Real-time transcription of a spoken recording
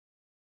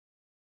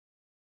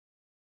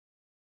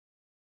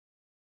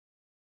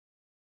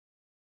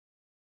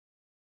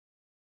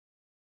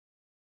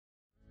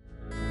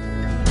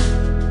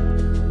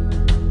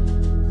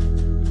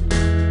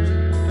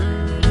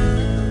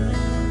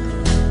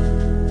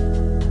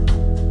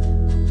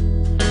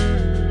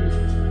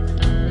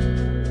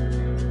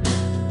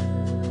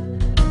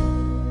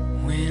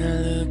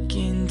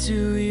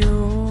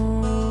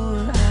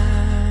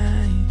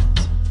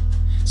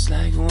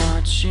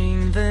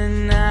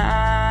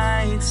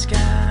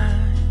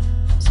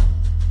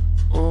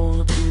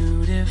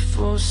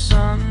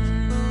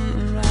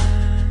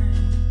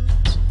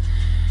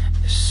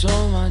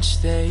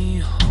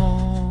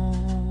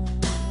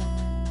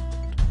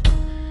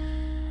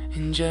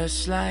And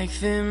just like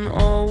them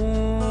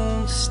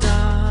old stars,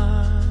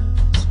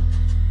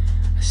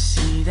 I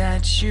see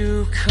that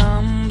you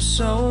come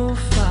so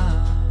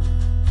far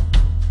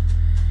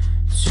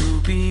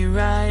to be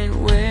right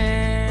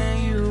where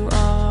you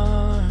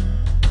are.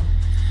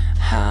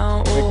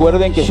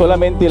 Recuerden que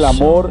solamente el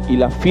amor y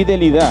la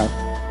fidelidad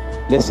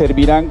les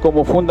servirán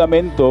como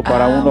fundamento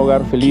para un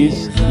hogar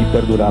feliz y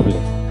perdurable.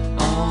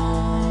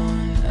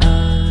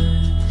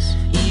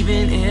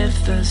 Even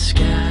if the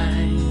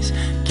skies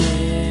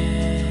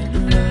get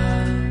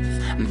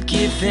rough, I'm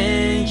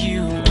giving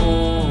you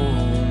all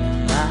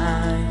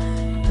my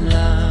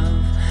love.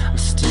 I'm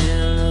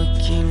still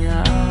looking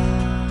up,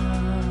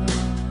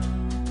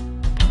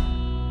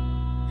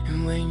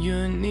 and when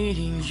you're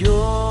needing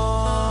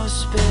your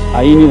space.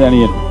 Ain y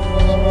Daniel,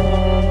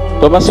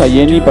 tomas a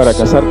Jenny para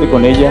casarte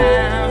con ella,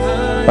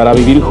 para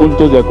vivir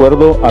juntos de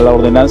acuerdo a la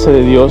ordenanza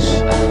de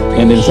Dios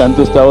en el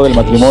santo estado del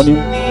matrimonio.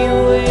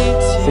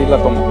 Sí, la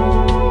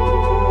tomo.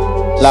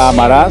 La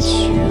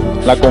amarás,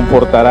 la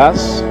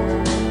confortarás,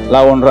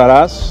 la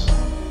honrarás,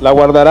 la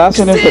guardarás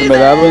en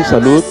enfermedad o en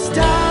salud,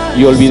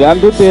 y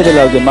olvidándote de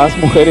las demás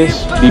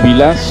mujeres,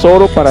 vivirás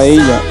solo para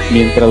ella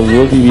mientras los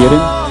dos vivieren.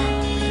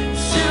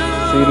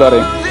 Sí, lo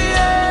haré.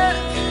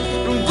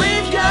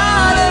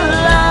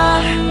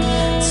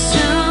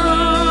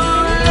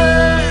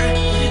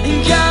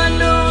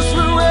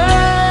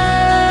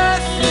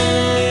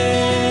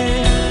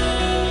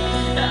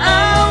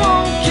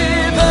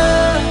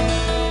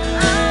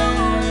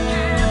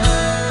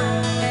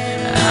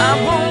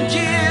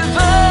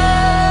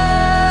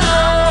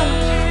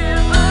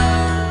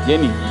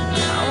 Jenny,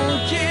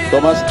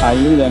 tomas a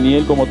Ain y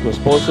Daniel como tu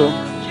esposo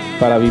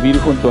para vivir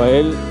junto a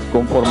él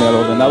conforme a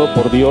lo ordenado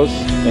por Dios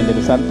en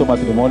el santo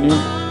matrimonio.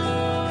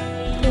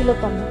 Sí, lo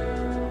tomo.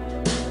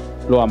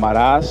 Lo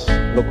amarás,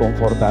 lo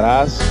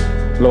confortarás,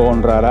 lo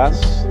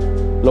honrarás,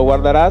 lo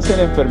guardarás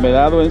en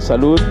enfermedad o en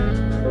salud,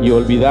 y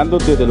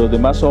olvidándote de los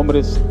demás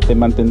hombres, te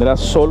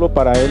mantendrás solo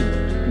para él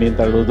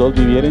mientras los dos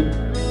vivieren.